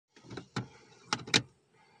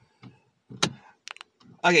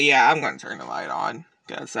Okay, yeah, I'm gonna turn the light on.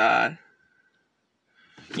 Because,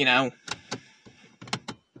 you know.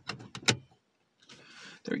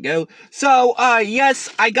 There we go. So, yes,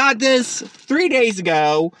 I got this 3 days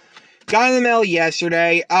ago. Got in the mail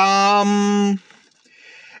yesterday. And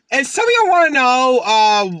some of you want to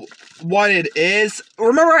know, what it is.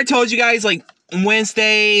 Remember I told you guys, like,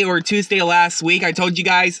 Wednesday or Tuesday last week, I told you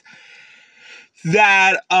guys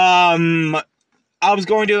that, I was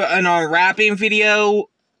going to do an unwrapping video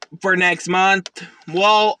for next month.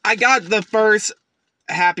 Well, I got the first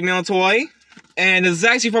Happy Meal toy, and this is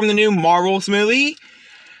actually from the new Marvel's movie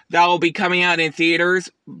that will be coming out in theaters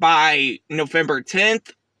by November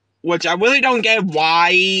 10th, which I really don't get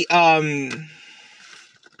why,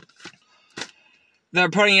 they're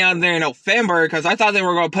putting it out there in November, because I thought they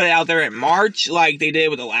were going to put it out there in March, like they did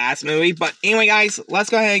with the last movie. But anyway, guys, let's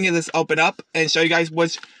go ahead and get this open up and show you guys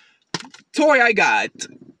which toy I got.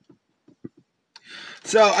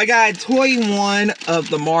 So, I got toy 1 of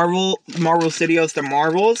the Marvel Studios The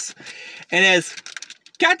Marvels, and it's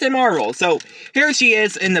Captain Marvel. So, here she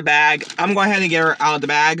is in the bag. I'm going ahead and get her out of the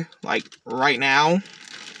bag, like, right now,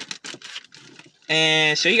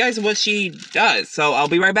 and show you guys what she does. So, I'll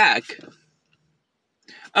be right back.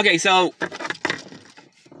 Okay, so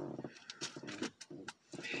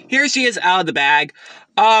here she is out of the bag.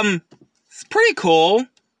 It's pretty cool.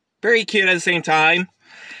 Very cute at the same time.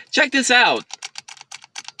 Check this out.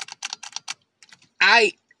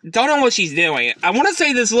 I don't know what she's doing. I want to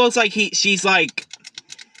say this looks like she's like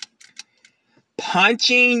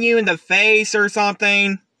punching you in the face or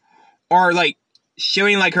something. Or like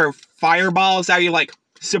shooting like her fireballs at you like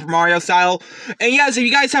Super Mario style. And yes, if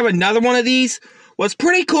you guys have another one of these, what's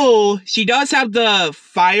pretty cool, she does have the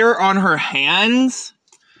fire on her hands.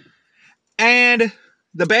 And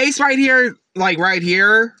the base right here, like right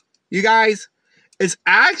here, you guys, is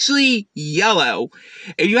actually yellow.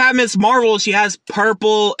 If you have Miss Marvel, she has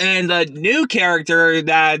purple, and the new character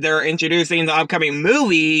that they're introducing in the upcoming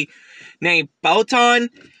movie, named Photon,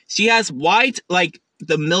 she has white, like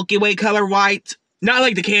the Milky Way color white. Not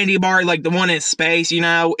like the candy bar, like the one in space, you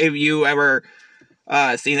know, if you ever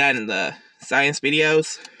seen that in the science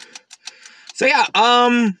videos. So yeah,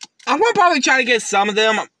 I'm gonna probably try to get some of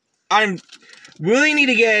them. I really need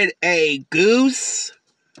to get a Goose,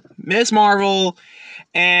 Miss Marvel,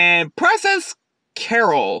 and Princess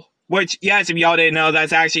Carol. Which, yes, if y'all didn't know,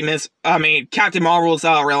 that's actually Captain Marvel's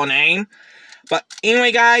real name. But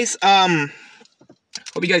anyway, guys, hope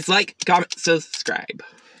you guys like, comment, subscribe.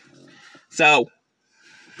 So,